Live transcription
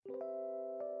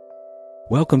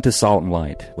Welcome to Salt and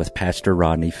Light with Pastor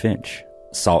Rodney Finch.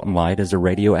 Salt and Light is a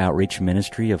radio outreach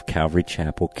ministry of Calvary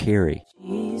Chapel, Cary.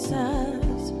 Jesus,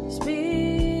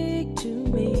 speak to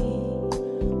me.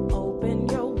 Open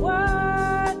your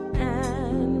word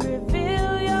and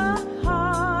reveal your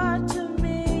heart to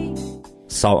me.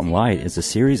 Salt and Light is a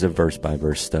series of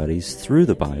verse-by-verse studies through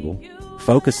the Bible,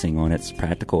 focusing on its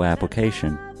practical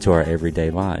application to our everyday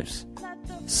lives.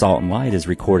 Salt and Light is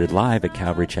recorded live at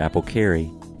Calvary Chapel, Cary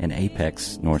in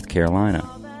Apex, North Carolina.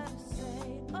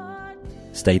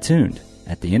 Stay tuned.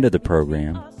 At the end of the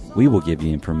program, we will give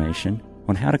you information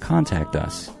on how to contact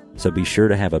us, so be sure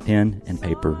to have a pen and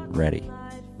paper ready.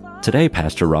 Today,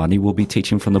 Pastor Rodney will be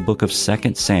teaching from the book of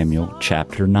 2 Samuel,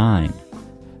 chapter 9.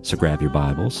 So grab your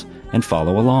Bibles and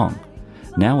follow along.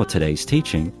 Now with today's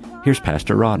teaching, here's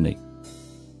Pastor Rodney.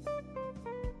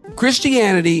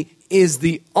 Christianity is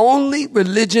the only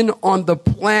religion on the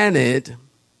planet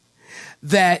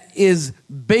that is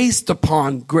based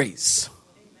upon grace.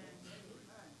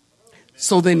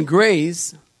 So then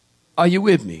grace, are you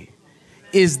with me,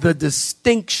 is the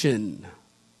distinction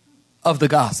of the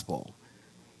gospel.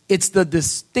 It's the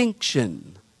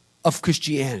distinction of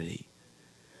Christianity.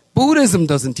 Buddhism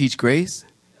doesn't teach grace.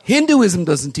 Hinduism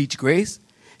doesn't teach grace.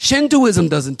 Shintoism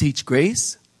doesn't teach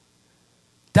grace.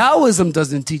 Taoism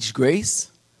doesn't teach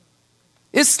grace.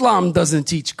 Islam doesn't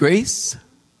teach grace.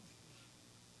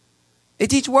 They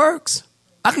teach works.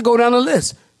 I could go down the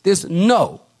list. There's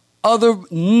no other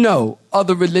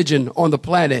religion on the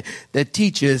planet that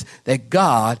teaches that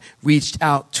God reached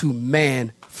out to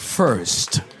man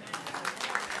first.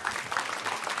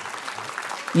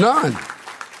 None.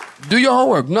 Do your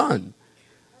homework. None.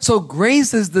 So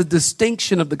grace is the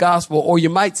distinction of the gospel, or you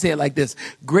might say it like this.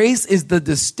 Grace is the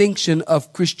distinction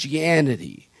of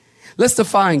Christianity. Let's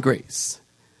define grace.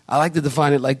 I like to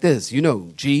define it like this. You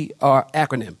know,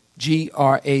 acronym.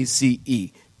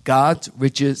 G-R-A-C-E. God's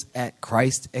riches at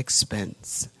Christ's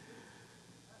expense.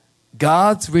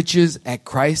 God's riches at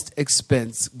Christ's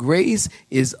expense. Grace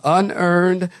is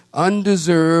unearned,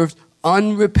 undeserved,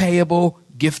 unrepayable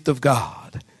gift of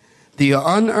God. The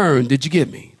unearned, did you get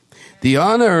me? The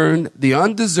unearned, the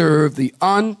undeserved, the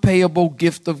unpayable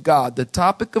gift of God. The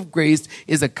topic of grace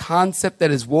is a concept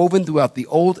that is woven throughout the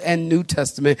Old and New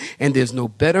Testament, and there's no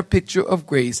better picture of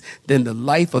grace than the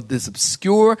life of this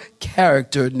obscure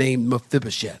character named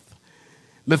Mephibosheth.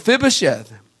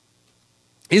 Mephibosheth,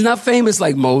 he's not famous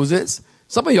like Moses.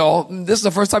 Some of y'all, this is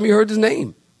the first time you heard his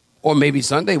name, or maybe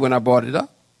Sunday when I brought it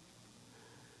up.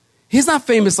 He's not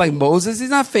famous like Moses.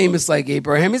 He's not famous like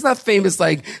Abraham. He's not famous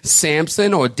like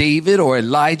Samson or David or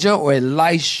Elijah or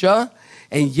Elisha.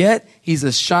 And yet he's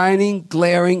a shining,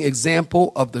 glaring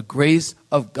example of the grace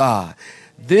of God.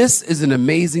 This is an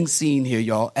amazing scene here,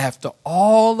 y'all. After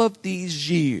all of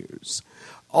these years,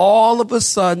 all of a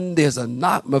sudden there's a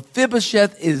knock.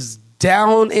 Mephibosheth is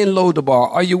down in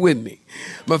Lodabar. Are you with me?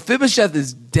 Mephibosheth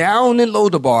is down in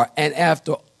Lodabar, and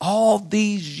after all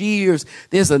these years,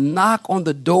 there's a knock on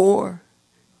the door,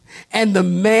 and the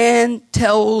man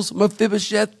tells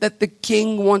Mephibosheth that the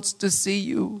king wants to see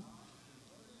you.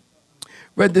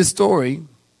 Read this story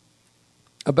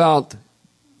about,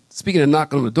 speaking of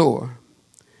knocking on the door,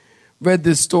 read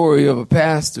this story of a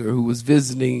pastor who was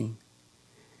visiting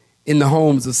in the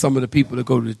homes of some of the people that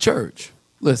go to the church.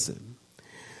 Listen.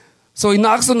 So he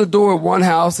knocks on the door of one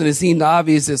house, and it seemed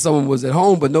obvious that someone was at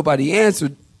home, but nobody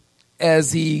answered.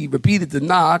 As he repeated the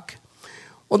knock,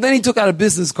 well, then he took out a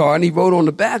business card and he wrote on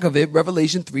the back of it,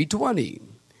 Revelation 3:20,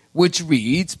 which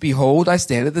reads, "Behold, I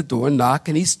stand at the door and knock,"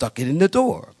 and he stuck it in the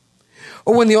door.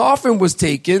 Or when the offering was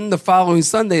taken the following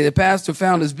Sunday, the pastor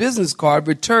found his business card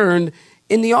returned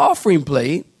in the offering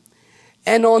plate,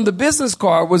 and on the business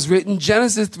card was written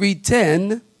Genesis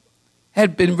 3:10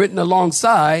 had been written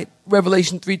alongside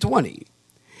Revelation 3:20.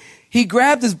 He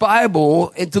grabbed his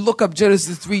Bible and to look up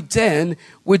Genesis 3:10,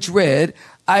 which read,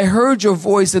 "I heard your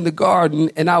voice in the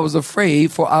garden, and I was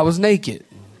afraid, for I was naked."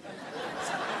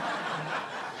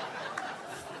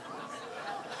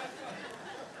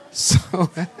 So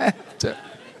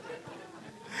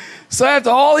after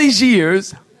all these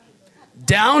years,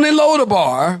 down in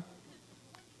Lodabar,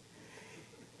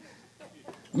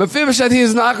 Mephibosheth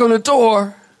hears a knock on the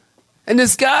door, and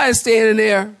this guy is standing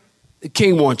there. The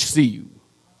king wants to see you.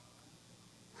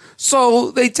 So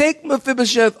they take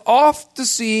Mephibosheth off to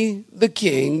see the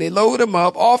king. They load him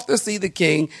up off to see the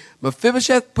king.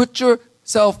 Mephibosheth, put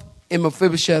yourself in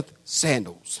Mephibosheth's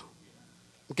sandals.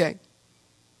 Okay?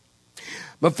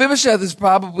 Mephibosheth is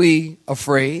probably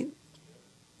afraid.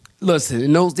 Listen,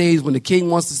 in those days when the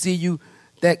king wants to see you,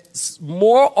 that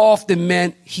more often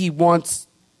meant he wants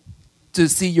to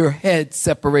see your head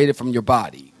separated from your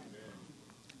body.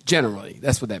 Generally,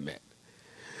 that's what that meant.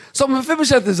 So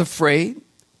Mephibosheth is afraid,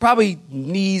 probably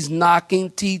knees knocking,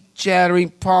 teeth chattering,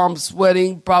 palms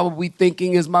sweating, probably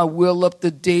thinking, is my will up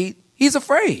to date? He's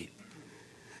afraid.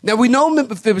 Now, we know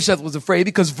Mephibosheth was afraid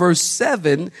because verse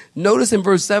 7, notice in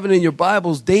verse 7 in your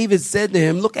Bibles, David said to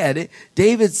him, look at it,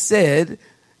 he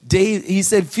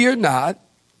said, fear not.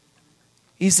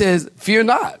 He says, fear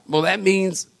not. Well, that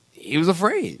means he was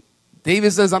afraid.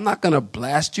 David says, I'm not going to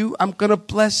blast you. I'm going to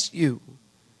bless you.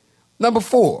 Number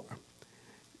 4,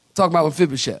 talk about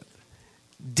Mephibosheth.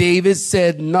 David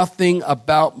said nothing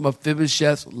about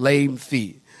Mephibosheth's lame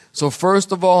feet. So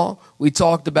first of all, we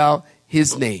talked about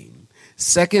his name.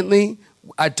 Secondly,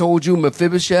 I told you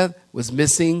Mephibosheth was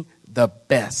missing the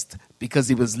best because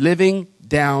he was living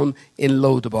down in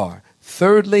Lodabar.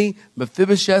 Thirdly,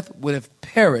 Mephibosheth would have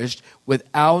perished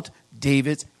without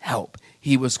David's help.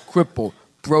 He was crippled,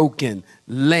 broken,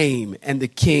 lame, and the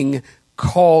king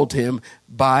called him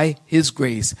by his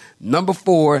grace. Number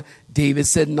 4, David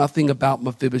said nothing about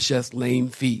Mephibosheth's lame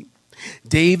feet.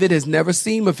 David has never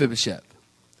seen Mephibosheth.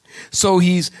 So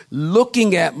he's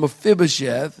looking at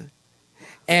Mephibosheth,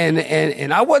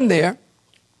 and I wasn't there,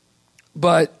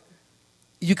 but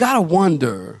you got to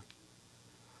wonder,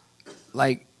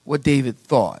 like, what David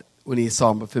thought when he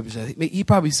saw Mephibosheth. He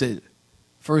probably said,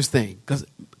 first thing, because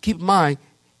keep in mind,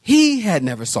 he had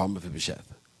never saw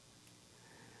Mephibosheth.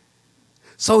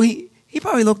 So he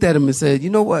probably looked at him and said, you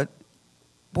know what?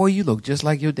 Boy, you look just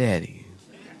like your daddy.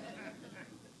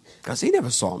 Because he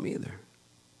never saw him either.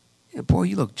 Yeah, boy,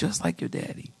 you look just like your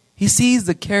daddy. He sees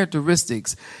the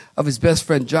characteristics of his best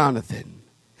friend Jonathan.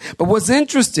 But what's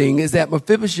interesting is that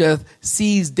Mephibosheth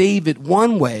sees David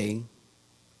one way,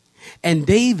 and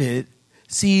David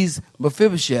sees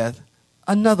Mephibosheth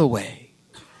another way.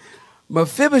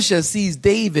 Mephibosheth sees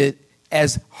David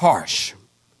as harsh.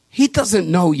 He doesn't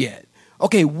know yet.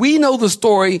 Okay, we know the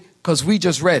story because we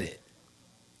just read it.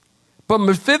 But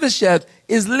Mephibosheth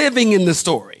is living in the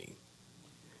story.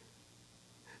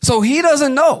 So he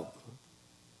doesn't know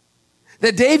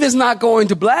that David's not going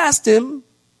to blast him.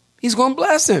 He's going to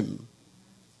bless him.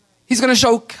 He's going to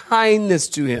show kindness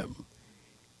to him.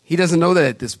 He doesn't know that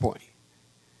at this point.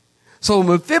 So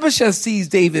Mephibosheth sees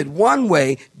David one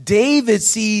way. David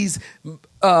sees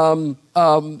Mephibosheth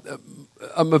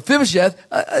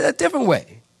a different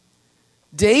way.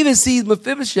 David sees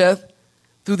Mephibosheth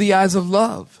through the eyes of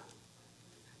love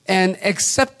and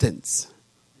acceptance.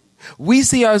 We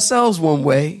see ourselves one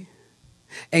way,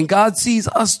 and God sees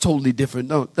us totally different,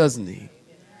 doesn't he?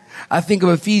 I think of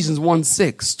Ephesians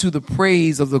 1:6, to the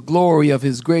praise of the glory of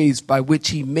his grace by which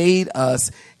he made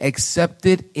us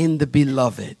accepted in the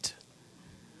beloved.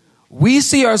 We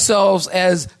see ourselves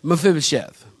as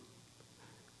Mephibosheth.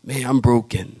 Man, I'm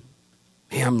broken.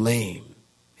 Man, I'm lame.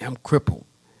 Man, I'm crippled.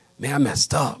 Man, I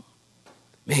messed up.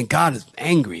 Man, God is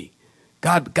angry.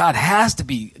 God has to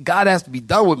be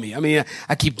done with me. I mean,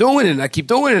 I keep doing it, and I keep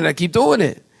doing it, and I keep doing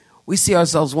it. We see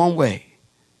ourselves one way.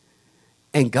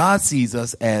 And God sees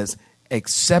us as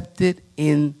accepted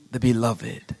in the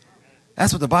beloved.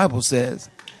 That's what the Bible says.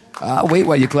 I'll wait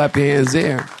while you clap your hands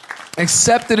there.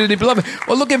 Accepted in the beloved.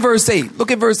 Well, look at verse 8.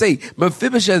 Look at verse 8.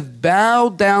 Mephibosheth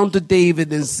bowed down to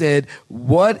David and said,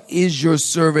 what is your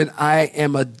servant? I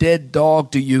am a dead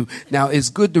dog to you. Now, it's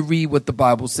good to read what the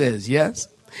Bible says, yes?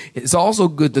 It's also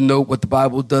good to note what the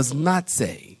Bible does not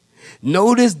say.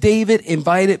 Notice David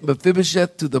invited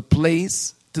Mephibosheth to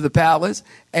the palace,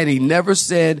 and he never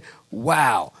said,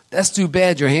 wow, that's too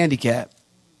bad you're handicapped.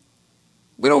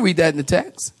 We don't read that in the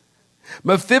text.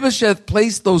 Mephibosheth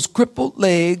placed those crippled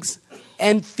legs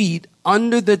and feet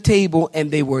under the table,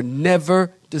 and they were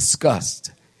never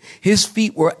discussed. His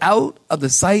feet were out of the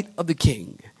sight of the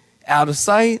king. Out of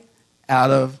sight,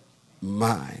 out of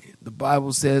mind. The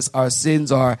Bible says our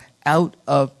sins are out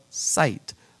of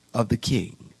sight of the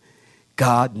king.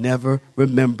 God never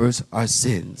remembers our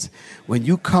sins. When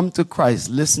you come to Christ,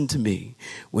 listen to me.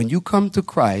 When you come to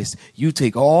Christ, you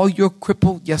take all your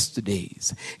crippled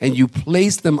yesterdays and you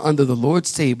place them under the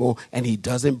Lord's table, and he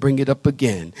doesn't bring it up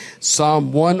again.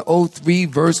 Psalm 103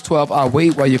 verse 12. I'll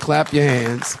wait while you clap your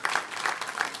hands.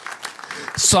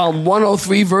 Psalm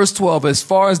 103 verse 12. As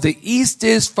far as the east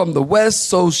is from the west,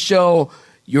 so shall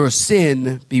your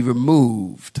sin be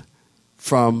removed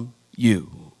from you.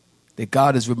 That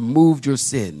God has removed your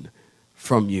sin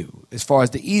from you. As far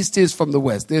as the east is from the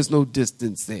west, there's no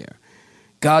distance there.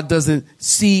 God doesn't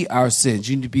see our sins.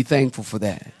 You need to be thankful for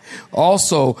that.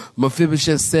 Also,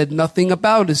 Mephibosheth said nothing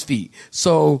about his feet.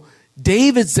 So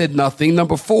David said nothing,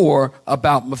 number 4,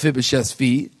 about Mephibosheth's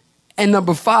feet. And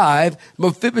number 5,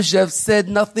 Mephibosheth said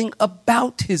nothing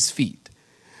about his feet.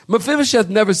 Mephibosheth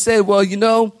never said, well, you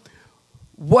know,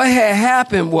 what had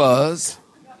happened was,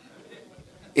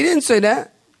 he didn't say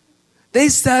that. They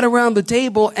sat around the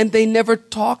table and they never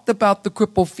talked about the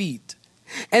crippled feet.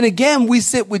 And again, we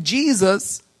sit with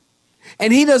Jesus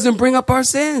and he doesn't bring up our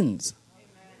sins.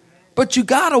 But you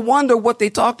got to wonder what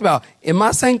they talked about. In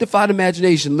my sanctified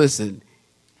imagination, listen,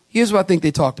 here's what I think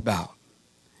they talked about.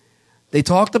 They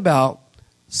talked about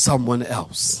someone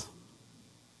else.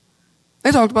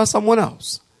 They talked about someone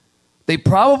else. They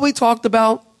probably talked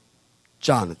about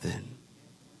Jonathan,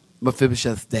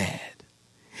 Mephibosheth's dad.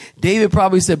 David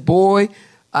probably said, boy,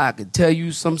 I could tell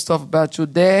you some stuff about your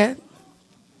dad.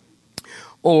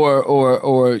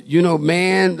 Or you know,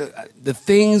 man, the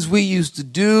things we used to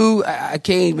do, I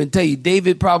can't even tell you.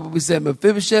 David probably said,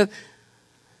 Mephibosheth,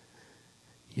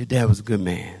 your dad was a good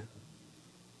man.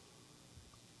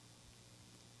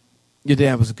 Your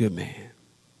dad was a good man.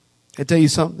 I tell you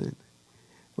something.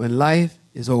 When life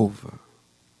is over,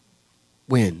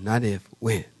 when, not if,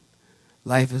 when,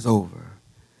 life is over,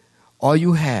 all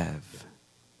you have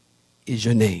is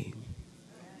your name.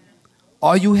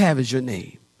 All you have is your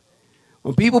name.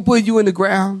 When people put you in the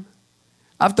ground,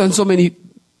 I've done so many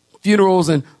funerals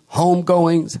and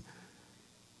homegoings,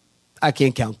 I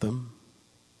can't count them.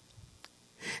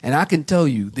 And I can tell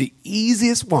you the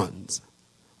easiest ones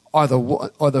are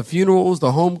the funerals,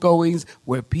 the homegoings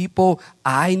where people,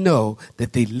 I know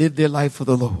that they lived their life for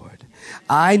the Lord.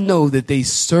 I know that they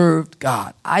served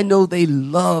God. I know they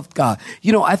loved God.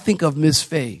 You know, I think of Miss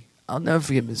Faye. I'll never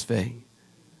forget Miss Faye.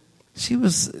 She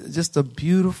was just a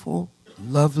beautiful,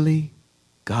 lovely,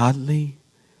 godly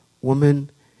woman.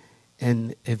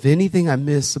 And if anything I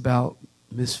miss about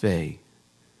Miss Faye,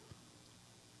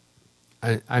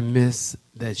 I miss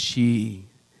that she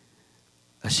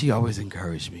always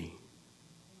encouraged me.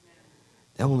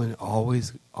 That woman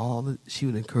she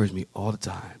would encourage me all the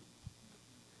time.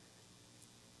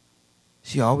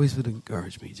 She always would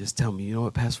encourage me. Just tell me, you know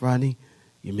what, Pastor Rodney,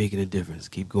 you're making a difference.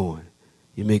 Keep going.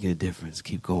 You're making a difference.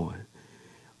 Keep going.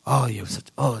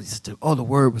 The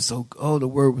word was so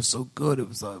good. It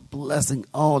was a blessing.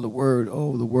 The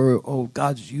word.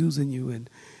 God's using you. And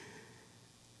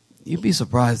you'd be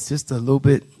surprised, just a little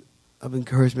bit of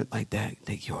encouragement like that can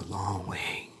take you a long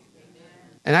way.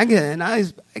 And I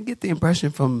get the impression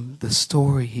from the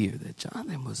story here that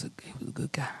Jonathan was a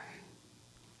good guy.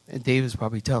 And David's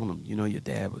probably telling him, you know, your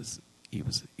dad was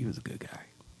a good guy.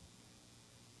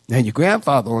 Now your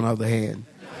grandfather, on the other hand,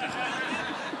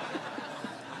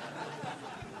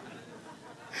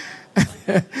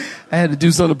 I had to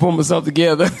do something to pull myself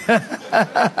together.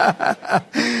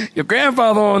 Your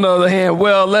grandfather, on the other hand,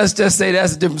 well, let's just say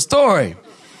that's a different story.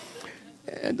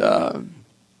 And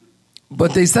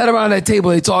but they sat around that table,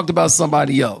 they talked about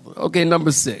somebody else. Okay,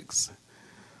 number 6.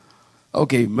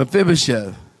 Okay,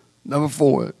 Mephibosheth. Number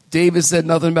 4, David said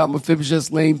nothing about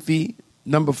Mephibosheth's lame feet.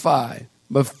 Number 5,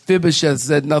 Mephibosheth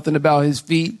said nothing about his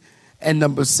feet. And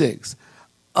number 6,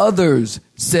 others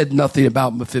said nothing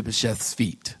about Mephibosheth's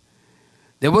feet.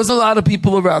 There was a lot of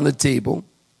people around the table.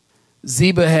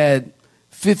 Ziba had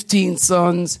 15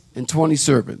 sons and 20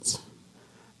 servants.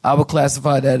 I would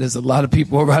classify that as a lot of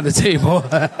people around the table.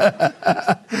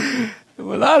 There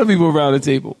were a lot of people around the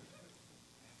table.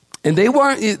 And they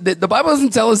weren't, the Bible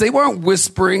doesn't tell us, they weren't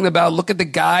whispering about, look at the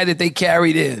guy that they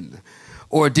carried in.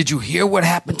 Or did you hear what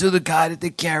happened to the guy that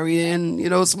they carried in? You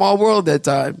know, small world that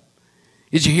time.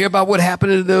 Did you hear about what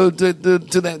happened to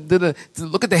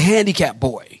look at the handicapped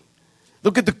boy?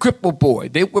 Look at the crippled boy.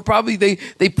 They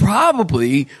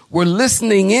probably were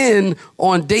listening in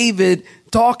on David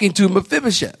talking to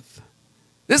Mephibosheth.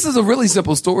 This is a really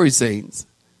simple story, saints,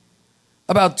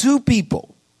 about 2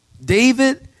 people,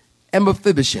 David and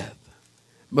Mephibosheth.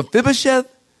 Mephibosheth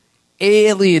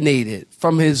alienated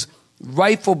from his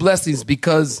rightful blessings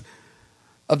because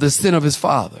of the sin of his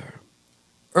father.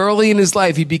 Early in his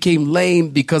life, he became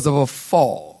lame because of a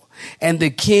fall. And the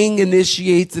king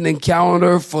initiates an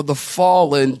encounter for the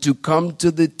fallen to come to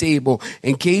the table.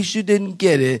 In case you didn't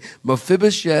get it,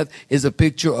 Mephibosheth is a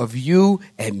picture of you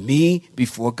and me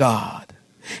before God.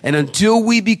 And until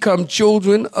we become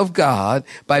children of God,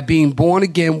 by being born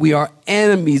again, we are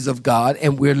enemies of God,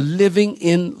 and we're living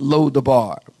in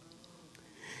Lodabar.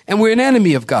 And we're an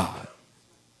enemy of God.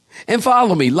 And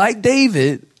follow me, like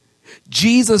David,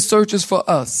 Jesus searches for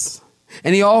us.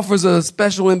 And he offers a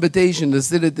special invitation to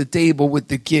sit at the table with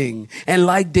the king. And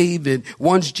like David,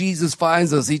 once Jesus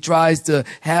finds us, he tries to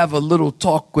have a little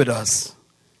talk with us.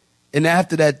 And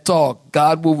after that talk,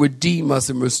 God will redeem us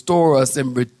and restore us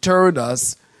and return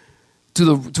us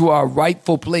to our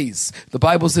rightful place. The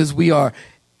Bible says we are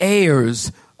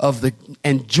heirs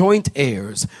and joint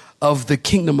heirs of the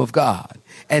kingdom of God.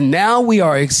 And now we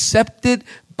are accepted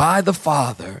by the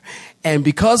Father. And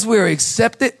because we're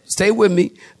accepted, stay with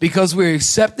me, because we're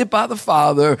accepted by the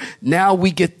Father, now we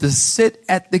get to sit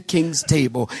at the king's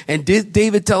table. And did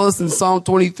David tell us in Psalm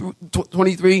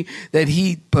 23 that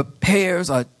he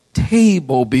prepares a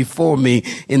table before me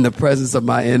in the presence of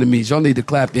my enemies? Y'all need to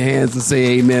clap your hands and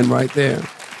say amen right there.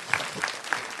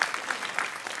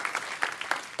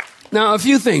 Now, a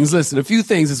few things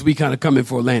as we kind of come in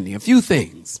for a landing. A few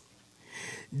things.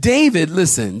 David,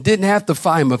 listen, didn't have to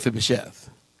find Mephibosheth.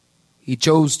 He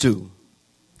chose to.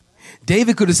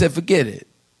 David could have said, forget it.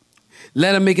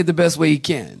 Let him make it the best way he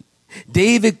can.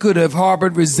 David could have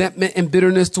harbored resentment and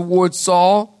bitterness towards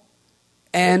Saul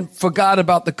and forgot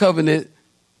about the covenant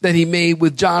that he made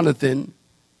with Jonathan.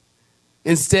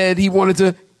 Instead, he wanted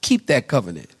to keep that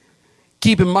covenant.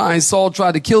 Keep in mind, Saul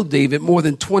tried to kill David more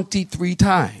than 23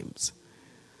 times.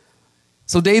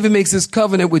 So David makes this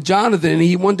covenant with Jonathan, and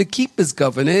he wanted to keep his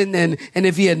covenant. And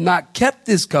if he had not kept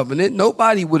this covenant,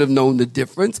 nobody would have known the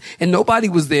difference. And nobody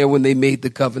was there when they made the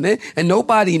covenant. And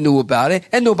nobody knew about it.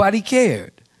 And nobody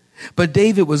cared. But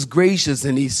David was gracious,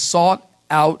 and he sought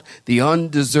out the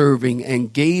undeserving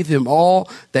and gave him all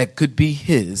that could be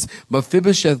his.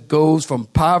 Mephibosheth goes from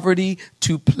poverty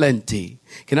to plenty.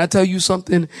 Can I tell you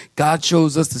something? God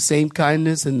shows us the same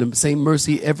kindness and the same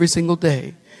mercy every single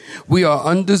day. We are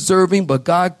undeserving, but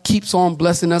God keeps on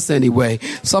blessing us anyway.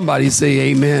 Somebody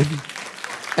say amen.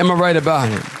 Am I right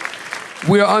about it?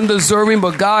 We are undeserving,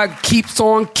 but God keeps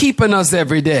on keeping us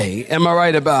every day. Am I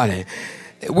right about it?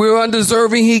 We're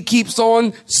undeserving. He keeps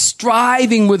on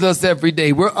striving with us every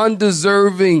day. We're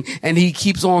undeserving, and he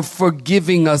keeps on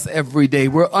forgiving us every day.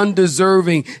 We're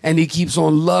undeserving, and he keeps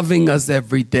on loving us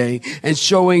every day and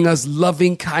showing us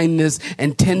loving kindness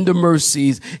and tender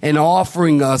mercies and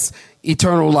offering us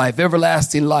eternal life,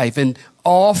 everlasting life, and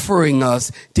offering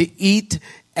us to eat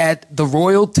at the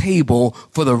royal table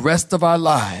for the rest of our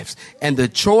lives. And the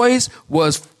choice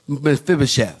was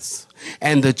Mephibosheth's.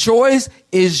 And the choice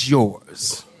is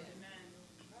yours.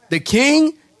 The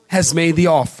king has made the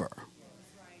offer.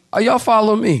 Are y'all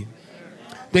following me?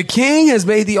 The king has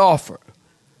made the offer.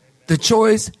 The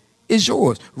choice is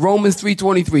yours. Romans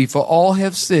 3:23, for all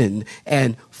have sinned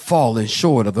and fallen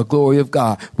short of the glory of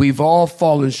God. We've all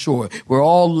fallen short. We're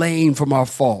all lame from our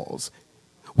falls.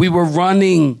 We were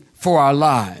running for our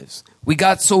lives. We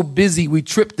got so busy, we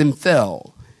tripped and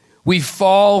fell. We've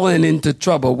fallen into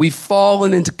trouble. We've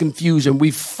fallen into confusion.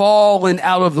 We've fallen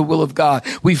out of the will of God.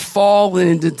 We've fallen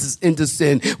into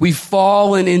sin. We've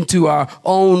fallen into our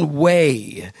own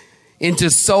way,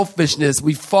 into selfishness.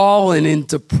 We've fallen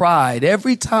into pride.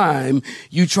 Every time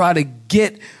you try to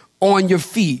get on your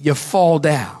feet, you fall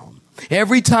down.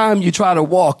 Every time you try to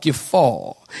walk, you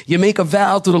fall. You make a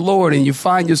vow to the Lord and you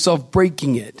find yourself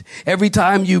breaking it. Every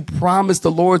time you promise the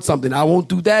Lord something, I won't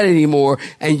do that anymore,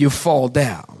 and you fall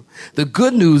down. The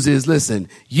good news is, listen,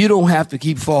 you don't have to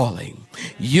keep falling.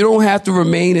 You don't have to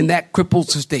remain in that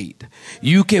crippled state.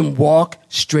 You can walk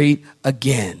straight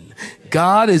again.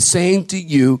 God is saying to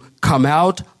you, come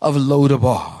out of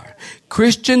Lodabar.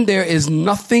 Christian, there is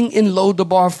nothing in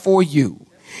Lodabar for you.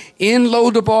 In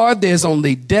Lodabar, there's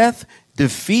only death,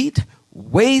 defeat,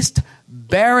 waste,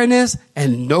 barrenness,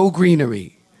 and no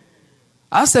greenery.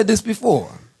 I said this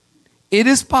before. It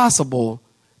is possible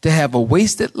to have a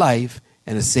wasted life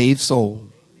and a saved soul.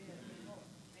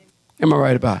 Am I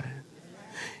right about it?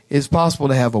 It's possible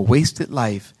to have a wasted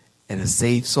life and a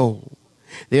saved soul.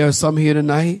 There are some here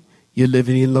tonight, you're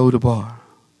living in Lodabar.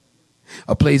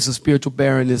 A place of spiritual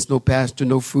barrenness, no pasture,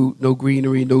 no fruit, no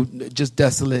greenery, no, just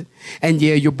desolate. And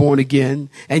yeah, you're born again.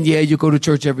 And yeah, you go to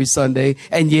church every Sunday.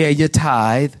 And yeah, you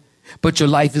tithe. But your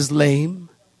life is lame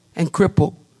and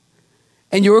crippled.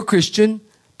 And you're a Christian,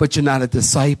 but you're not a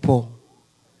disciple.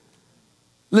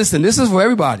 Listen, this is for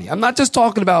everybody. I'm not just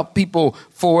talking about people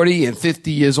 40 and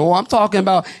 50 years old. I'm talking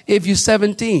about if you're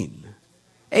 17,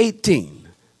 18,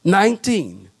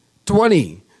 19,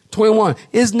 20, 21.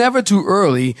 It's never too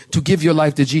early to give your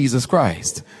life to Jesus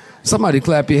Christ. Somebody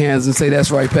clap your hands and say,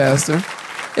 that's right, Pastor.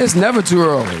 It's never too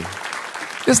early.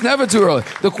 It's never too early.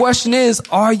 The question is,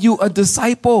 are you a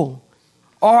disciple?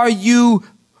 Are you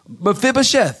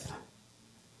Mephibosheth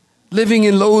living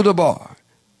in Lodabar?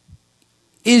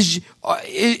 Is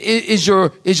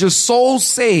your soul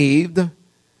saved,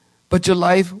 but your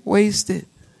life wasted?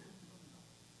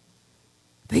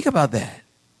 Think about that.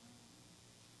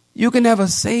 You can have a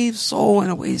saved soul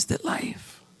and a wasted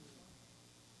life.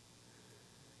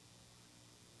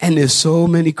 And there's so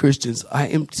many Christians, I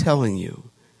am telling you,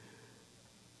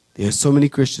 there's so many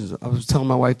Christians. I was telling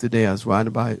my wife today, I was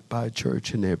riding by a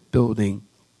church, and they're building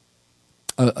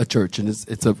a church, and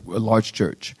it's a large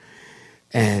church.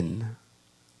 And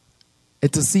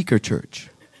it's a seeker church.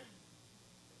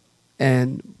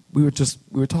 And we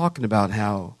were talking about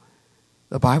how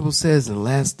the Bible says in the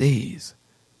last days,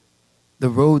 the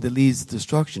road that leads to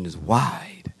destruction is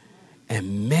wide,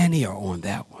 and many are on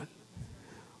that one.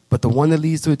 But the one that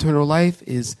leads to eternal life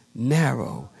is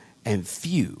narrow, and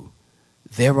few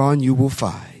thereon you will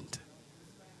find.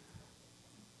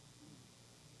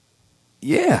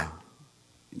 Yeah,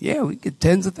 we get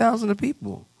tens of thousands of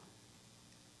people.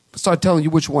 Start telling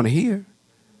you what you want to hear.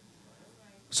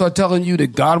 Start telling you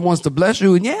that God wants to bless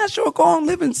you, and yeah, sure, go on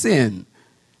live in sin.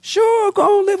 Sure,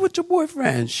 go and live with your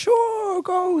boyfriend. Sure,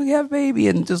 go and have a baby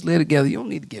and just live together. You don't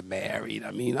need to get married.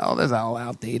 I mean, all that's all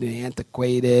outdated,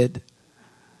 antiquated.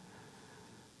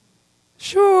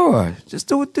 Sure, just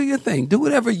do your thing. Do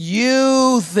whatever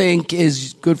you think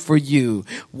is good for you.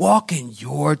 Walk in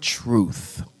your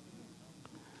truth.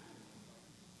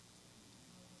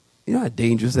 You know how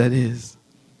dangerous that is?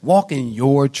 Walk in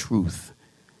your truth.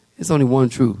 There's only one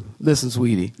truth. Listen,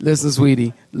 sweetie. Listen,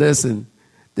 sweetie. Listen.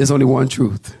 There's only one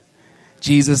truth.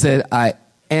 Jesus said, I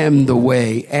am the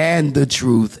way and the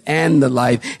truth and the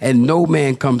life, and no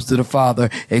man comes to the Father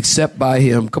except by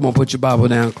him. Come on, put your Bible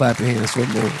down, clap your hands for a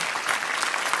moment.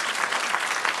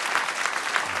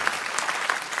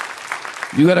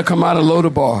 You got to come out of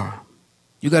Lodabar.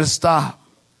 You got to stop.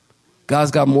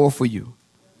 God's got more for you.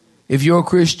 If you're a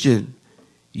Christian,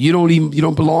 you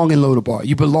don't belong in Lodabar.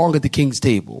 You belong at the King's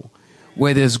table,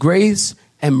 where there's grace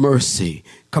and mercy.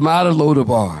 Come out of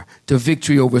Lodabar to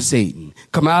victory over Satan.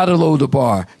 Come out of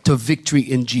Lodabar to victory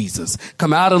in Jesus.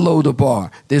 Come out of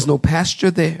Lodabar. There's no pasture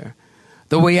there.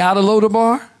 The way out of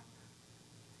Lodabar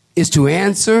is to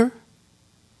answer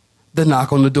the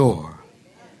knock on the door.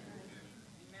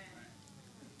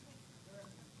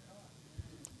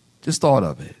 Just thought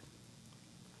of it.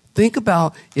 Think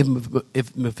about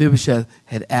if Mephibosheth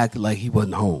had acted like he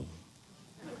wasn't home.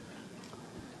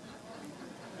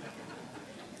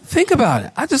 Think about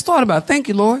it. I just thought about it. Thank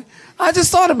you, Lord. I just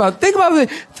thought about it. Think about it.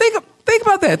 Think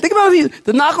about that. Think about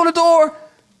the knock on the door.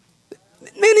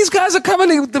 Man, these guys are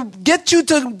coming to get you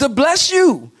to bless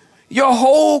you. Your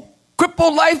whole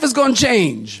crippled life is going to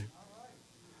change.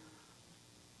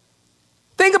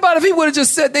 Think about if he would have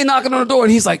just said they knocking on the door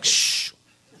and he's like, shh.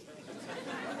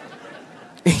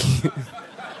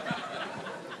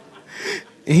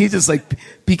 And he just like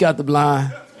peek out the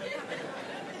blind.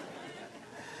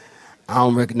 I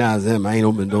don't recognize him. I ain't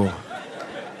open the door.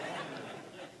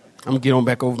 I'm going to get on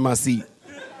back over my seat.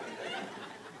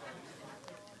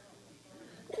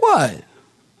 What?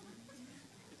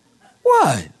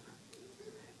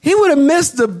 He would have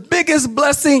missed the biggest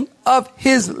blessing of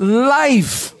his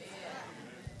life.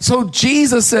 So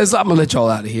Jesus says, I'm going to let y'all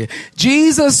out of here.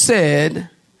 Jesus said,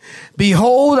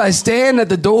 behold, I stand at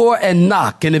the door and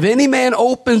knock. And if any man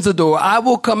opens the door, I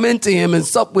will come into him and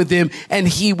sup with him and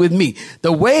he with me.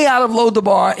 The way out of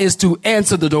Lodabar is to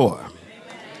answer the door.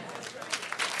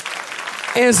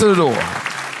 Answer the door.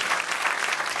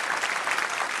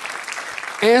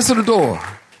 Answer the door.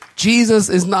 Jesus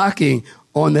is knocking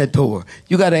on that door.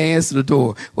 You got to answer the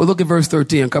door. Well, look at verse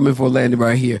 13. I'm coming for a landing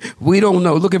right here. We don't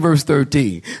know. Look at verse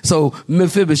 13. So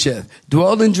Mephibosheth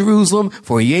dwelled in Jerusalem,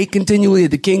 for he ate continually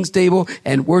at the king's table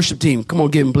and worshiped him. Come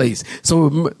on, give him place.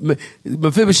 So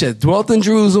Mephibosheth dwelt in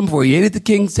Jerusalem, for he ate at the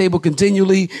king's table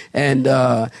continually,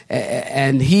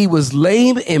 and he was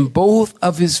lame in both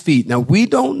of his feet. Now, we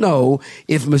don't know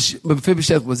if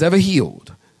Mephibosheth was ever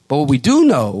healed, but what we do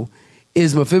know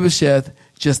is Mephibosheth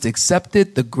just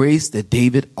accepted the grace that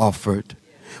David offered.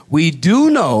 We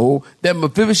do know that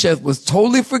Mephibosheth was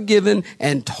totally forgiven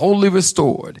and totally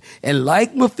restored. And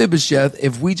like Mephibosheth,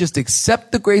 if we just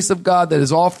accept the grace of God that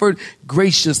is offered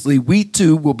graciously, we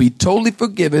too will be totally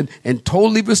forgiven and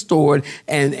totally restored.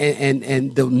 And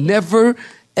they'll never,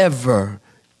 ever,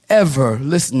 ever,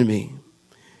 listen to me,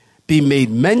 be made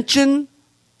mention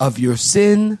of your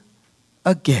sin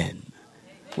again.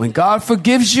 When God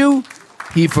forgives you,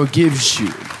 he forgives you.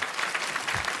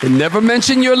 And never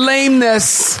mention your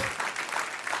lameness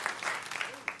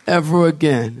ever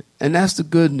again. And that's the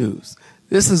good news.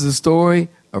 This is a story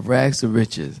of rags to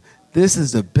riches. This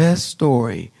is the best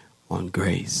story on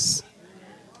grace.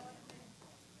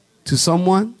 To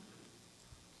someone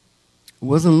who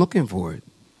wasn't looking for it,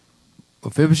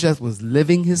 Mephibosheth was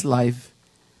living his life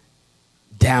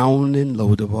down in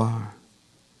Lodabar.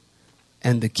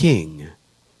 And the king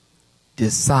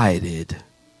decided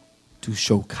to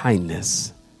show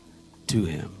kindness to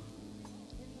him.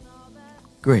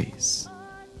 Grace.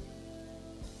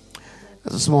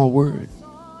 That's a small word.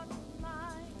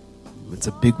 It's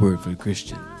a big word for the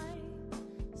Christian.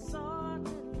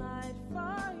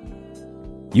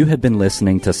 You have been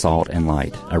listening to Salt and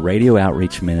Light, a radio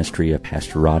outreach ministry of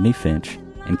Pastor Rodney Finch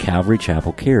in Calvary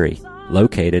Chapel, Cary.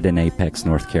 located in Apex,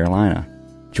 North Carolina.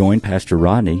 Join Pastor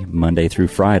Rodney Monday through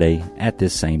Friday at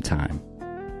this same time.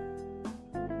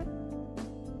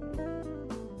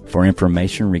 For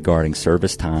information regarding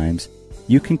service times,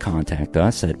 you can contact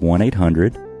us at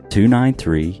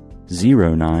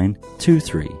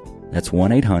 1-800-293-0923. That's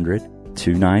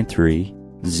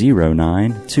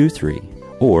 1-800-293-0923.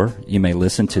 Or you may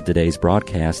listen to today's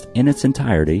broadcast in its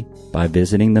entirety by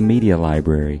visiting the media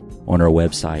library on our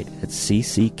website at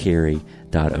cccarey.org.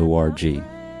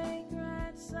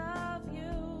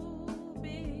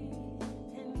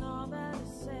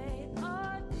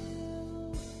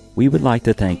 We would like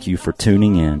to thank you for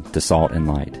tuning in to Salt and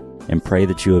Light and pray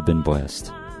that you have been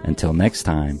blessed. Until next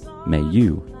time, may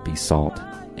you be salt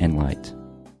and light.